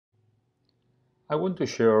I want to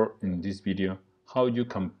share in this video how you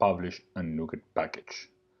can publish a NuGet package.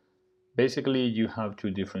 Basically, you have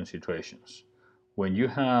two different situations. When you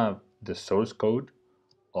have the source code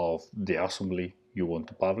of the assembly you want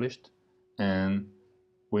to publish, and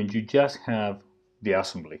when you just have the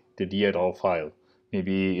assembly, the DLL file.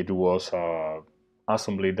 Maybe it was an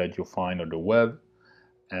assembly that you find on the web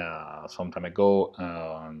some time ago,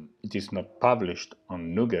 and it is not published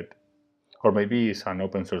on NuGet. Or maybe it's an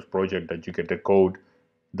open source project that you get the code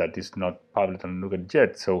that is not published on NuGet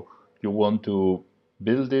yet. So you want to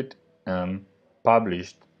build it and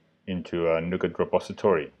publish it into a NuGet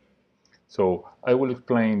repository. So I will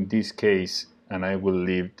explain this case and I will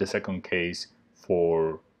leave the second case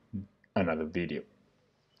for another video.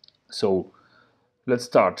 So let's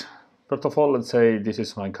start. First of all, let's say this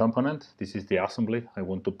is my component. This is the assembly I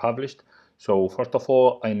want to publish. So first of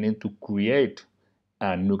all, I need to create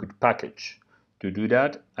a NuGet package. To do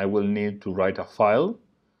that, I will need to write a file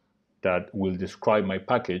that will describe my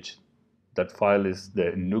package. That file is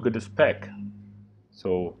the NuGet spec.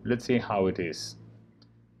 So let's see how it is.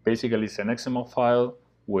 Basically, it's an XML file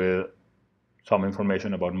with some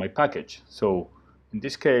information about my package. So in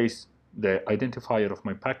this case, the identifier of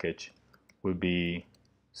my package will be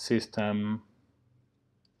system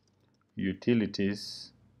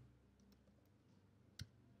utilities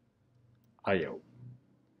IO.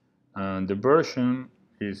 And the version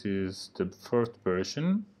is the first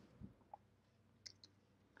version.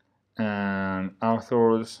 And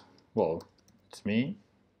authors, well, it's me.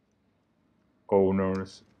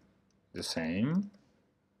 Owners, the same.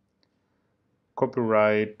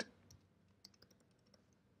 Copyright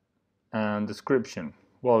and description.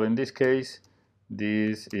 Well, in this case,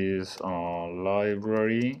 this is a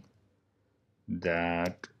library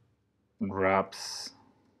that wraps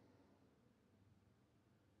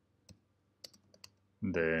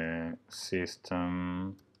the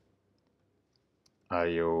system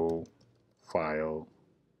IO file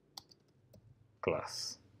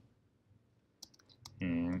class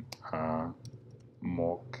in a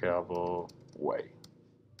mockable way.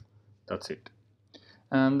 That's it.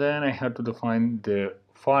 And then I have to define the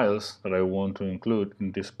files that I want to include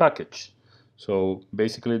in this package. So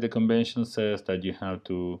basically the convention says that you have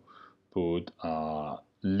to put a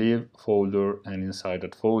lib folder, and inside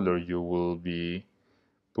that folder you will be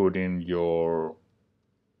putting your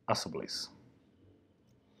assemblies.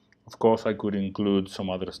 Of course, I could include some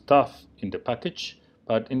other stuff in the package,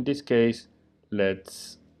 but in this case,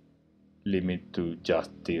 let's limit to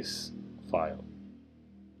just this file.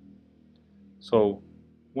 So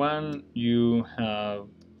when you have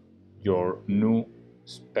your new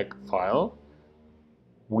spec file,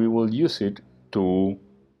 we will use it to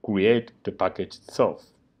create the package itself.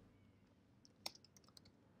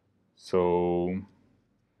 So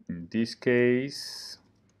in this case,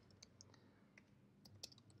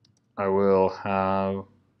 I will have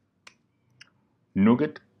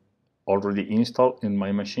NuGet already installed in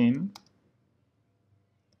my machine.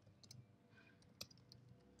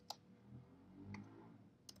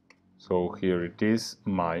 So here it is,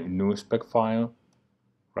 my new spec file,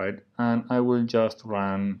 right? And I will just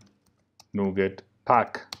run NuGet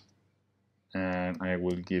pack and I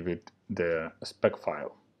will give it the spec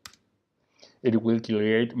file. It will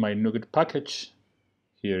create my NuGet package.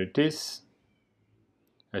 Here it is.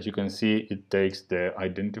 As you can see, it takes the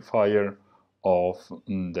identifier of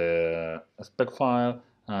the spec file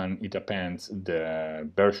and it appends the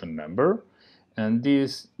version number. And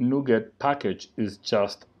this NuGet package is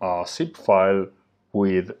just a zip file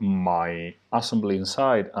with my assembly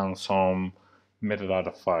inside and some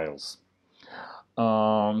metadata files.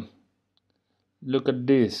 Look at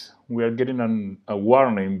this. We are getting a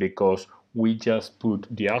warning because we just put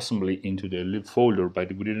the assembly into the lib folder, but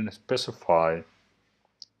we didn't specify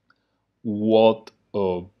what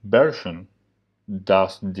version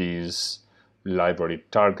does this library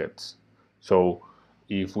targets. So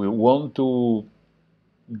if we want to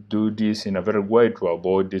do this in a better way to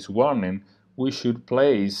avoid this warning, we should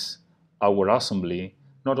place our assembly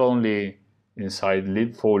not only inside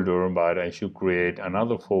lib folder, but I should create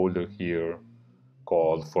another folder here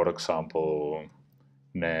called, for example,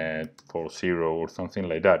 net40 or something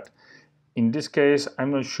like that. In this case,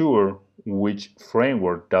 I'm not sure which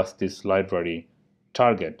framework does this library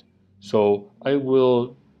target, so I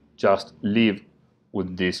will just leave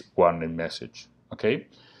with this warning message. Okay,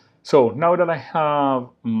 so now that I have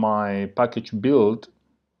my package built,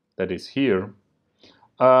 that is here,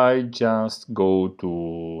 I just go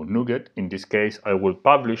to NuGet. In this case, I will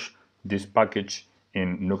publish this package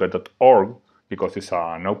in nuget.org because it's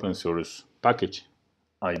an open source package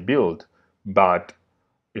I built, but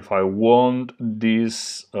if I want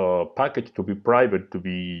this package to be private, to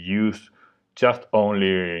be used just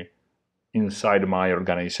only inside my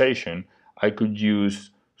organization, I could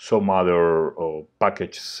use some other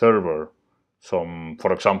package server.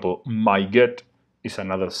 For example, NuGet is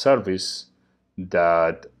another service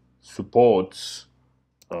that supports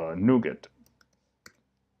NuGet.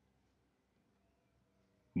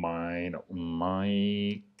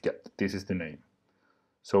 NuGet, this is the name.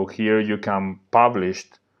 So here you can publish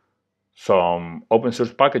some open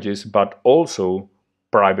source packages, but also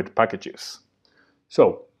private packages.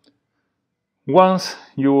 So once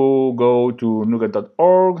you go to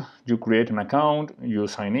NuGet.org, you create an account, you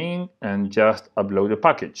sign in, and just upload the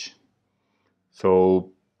package.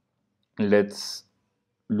 So let's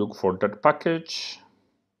look for that package.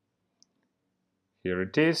 Here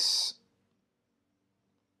it is.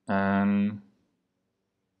 And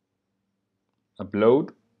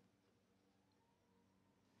upload.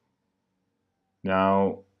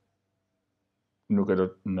 Now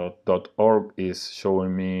NuGet.org is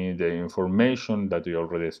showing me the information that we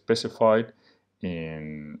already specified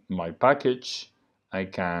in my package. I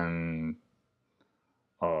can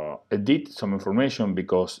edit some information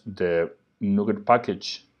because the NuGet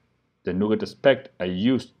package, the NuGet spec I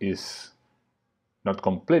used is not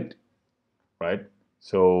complete, right?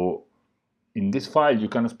 So in this file, you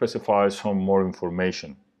can specify some more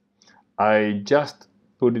information. I just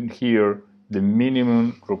put in here the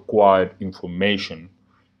minimum required information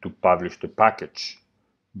to publish the package.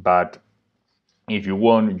 But if you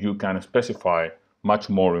want, you can specify much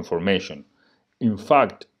more information. In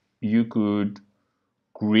fact, you could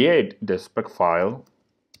create the spec file,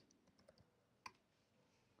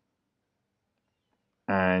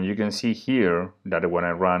 and you can see here that when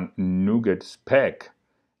I run NuGet spec,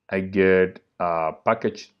 I get a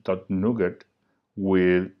package.nuget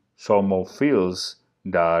with some more fields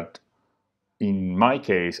that in my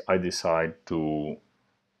case I decide to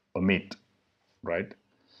omit, right?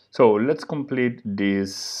 So let's complete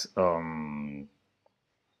this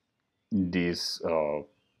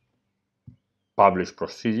publish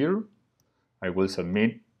procedure. I will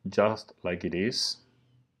submit just like it is,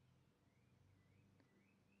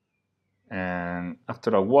 and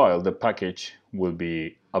after a while the package will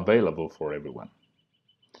be available for everyone.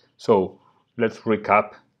 So let's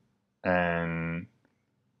recap and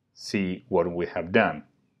see what we have done.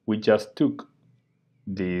 We just took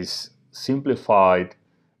this simplified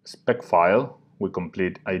spec file. We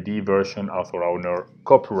complete ID, version, author, owner,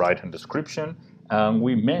 copyright, and description, and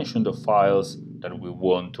we mention the files that we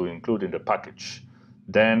want to include in the package.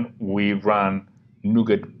 Then we ran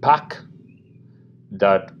NuGet pack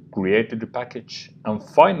that created the package, and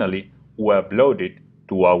finally we upload it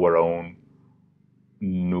to our own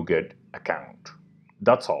NuGet account.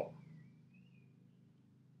 That's all.